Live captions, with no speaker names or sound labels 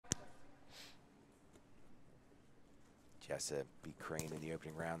Jessa beat Crane in the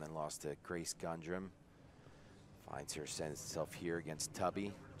opening round, then lost to Grace Gundrum. Finds herself here against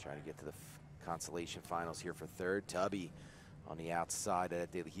Tubby, trying to get to the consolation finals here for third. Tubby on the outside of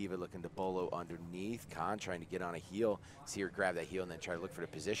De La Hiva, looking to bolo underneath. Khan trying to get on a heel. See her grab that heel and then try to look for the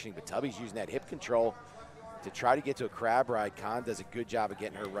positioning, but Tubby's using that hip control to try to get to a crab ride. Khan does a good job of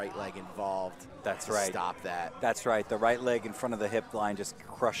getting her right leg involved. That's right. Stop that. That's right. The right leg in front of the hip line just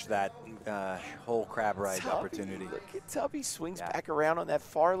crushed that whole crab ride Tubby, opportunity. Look at Tubby swings back around on that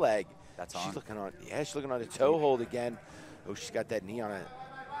far leg. That's on. She's looking on. Yeah, she's looking on the toe hold again. Oh, she's got that knee on a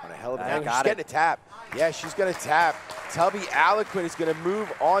hell of an angle. She's getting a tap. Yeah, she's going to tap. Tubby Alequin is going to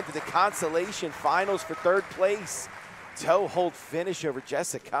move on to the consolation finals for third place. Toe hold finish over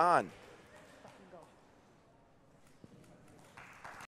Jessa Khan.